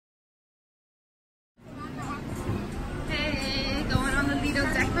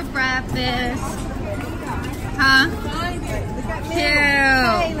catfish. Huh?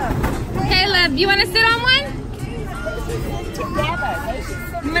 Cute. Caleb, you want to sit on one?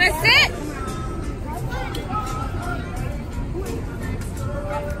 You want to sit?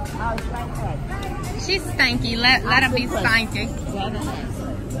 She's stanky. Let her be stanky.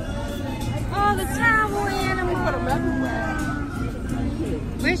 Oh, the towel animal.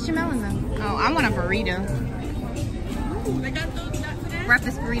 Where's Jamel in them? Oh, I want a burrito.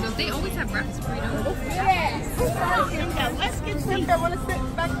 Breakfast burritos. They always have breakfast burritos. Yes. Let's get some. I want to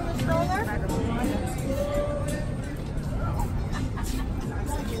sit back in the stroller.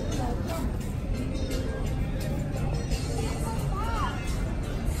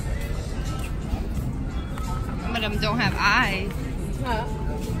 Some of them don't have eyes. Huh?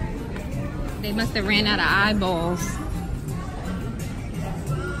 They must have ran out of eyeballs.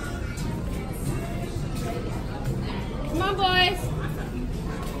 Come on, boys.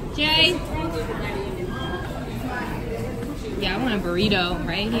 Jay. Yeah, I want a burrito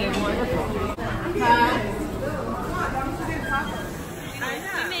right here.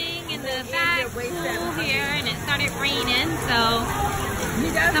 Swimming in the back pool here, and it started raining, so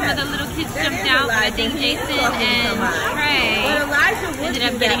some of the little kids jumped out, but I think Jason and Trey ended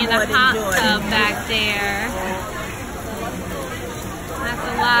up getting in the hot tub back there. That's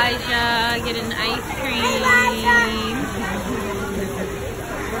Elijah getting ice cream.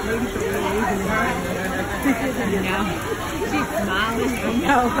 She's smiling.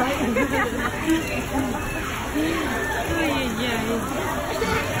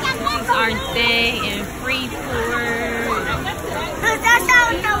 Aren't they in Freeport? That's how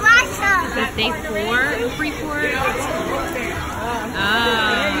the Russia. Does it say Freeport?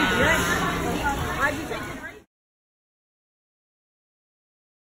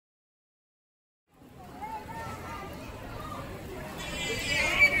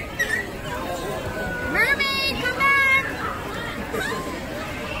 Mermaid, come back!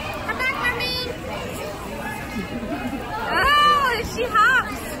 Come back, mermaid! Oh, she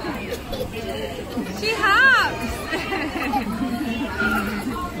hops! She hops!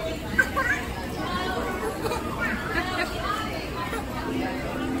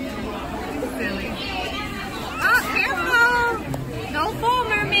 Silly. Oh, careful! Don't fall,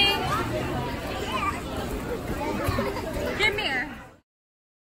 mermaid! Come here.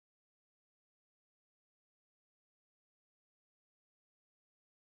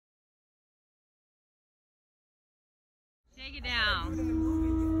 Shake it down.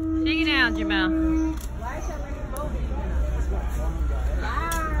 Shake it down, Jamel.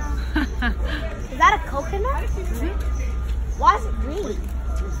 Is that a coconut? Why is it green?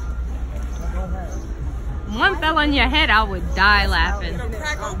 One fell on your head, I would die laughing.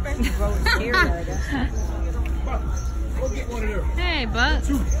 Hey, Buck.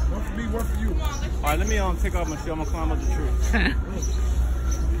 One for me, one for you. All right, let me take off my shoe. I'm gonna climb up the tree.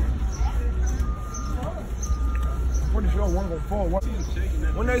 What is your one gonna fall?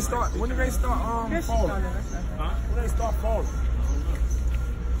 When do they start falling? Huh? When they start falling?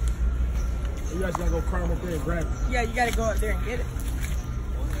 You guys gotta go climb up there and grab it. Yeah, you gotta go up there and get it.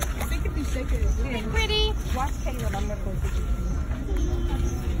 I think it'd be sicker. It's pretty. Watch Caleb. I'm gonna go get you.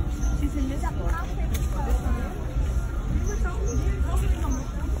 She's in this one.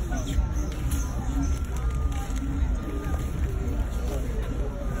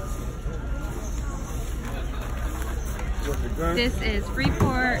 This is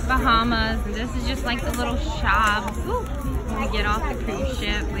Freeport, Bahamas, and this is just like the little shop. When we get off the cruise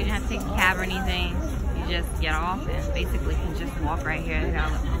ship, we didn't have to take a cab or anything. You just get off and basically can just walk right here. They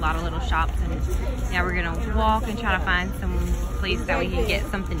got a lot of little shops, and now we're gonna walk and try to find some place that we can get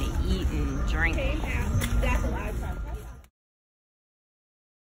something to eat and drink.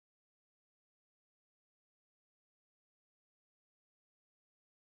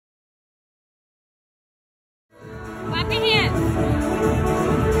 Clap your hands.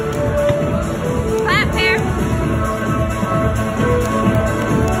 Clap there.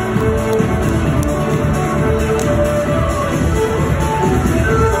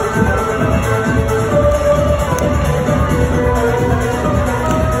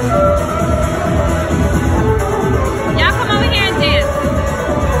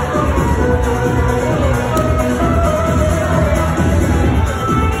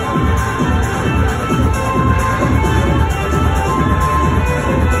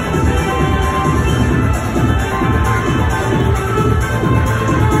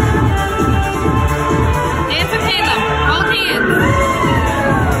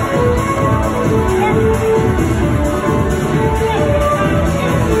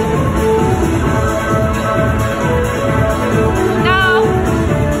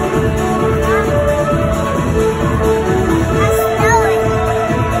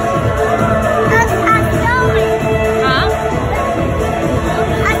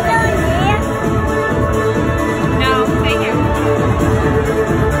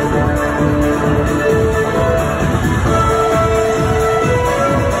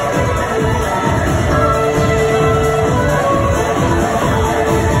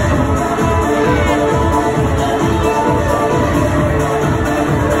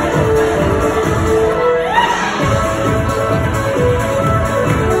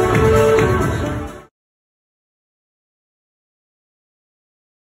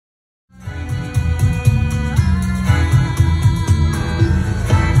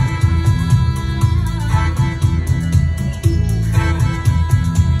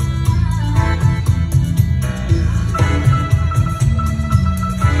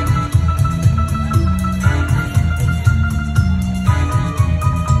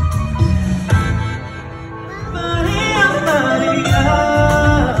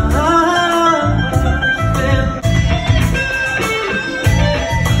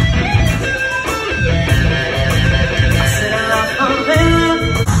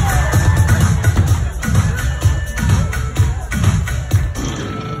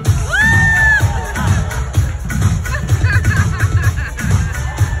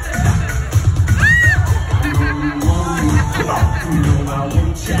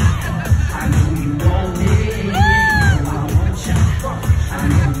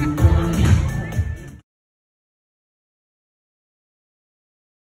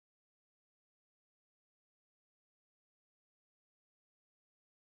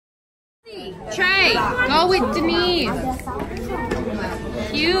 Trey, go with Denise.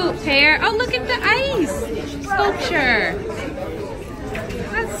 Cute pair. Oh, look at the ice sculpture.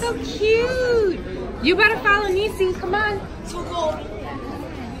 That's so cute. You better follow Nisi. Come on.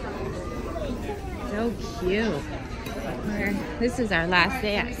 So cute. This is our last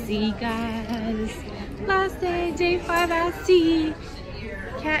day at sea, guys. Last day, day 5 at sea.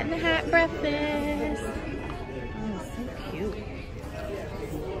 Cat in the Hat breakfast. Oh, so cute.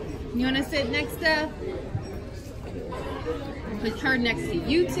 You want to sit next to? Put her next to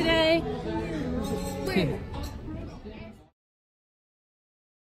you today.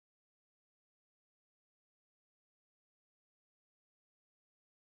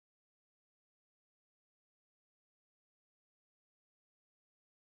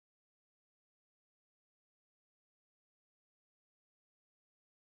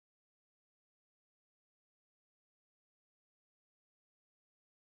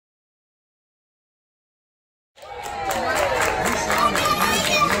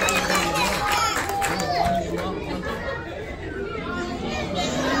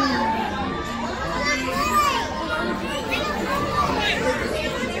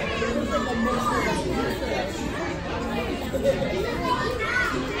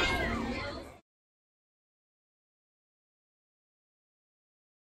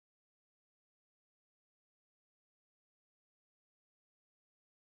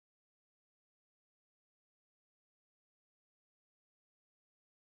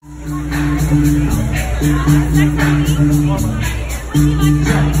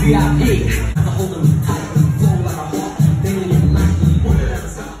 VIP.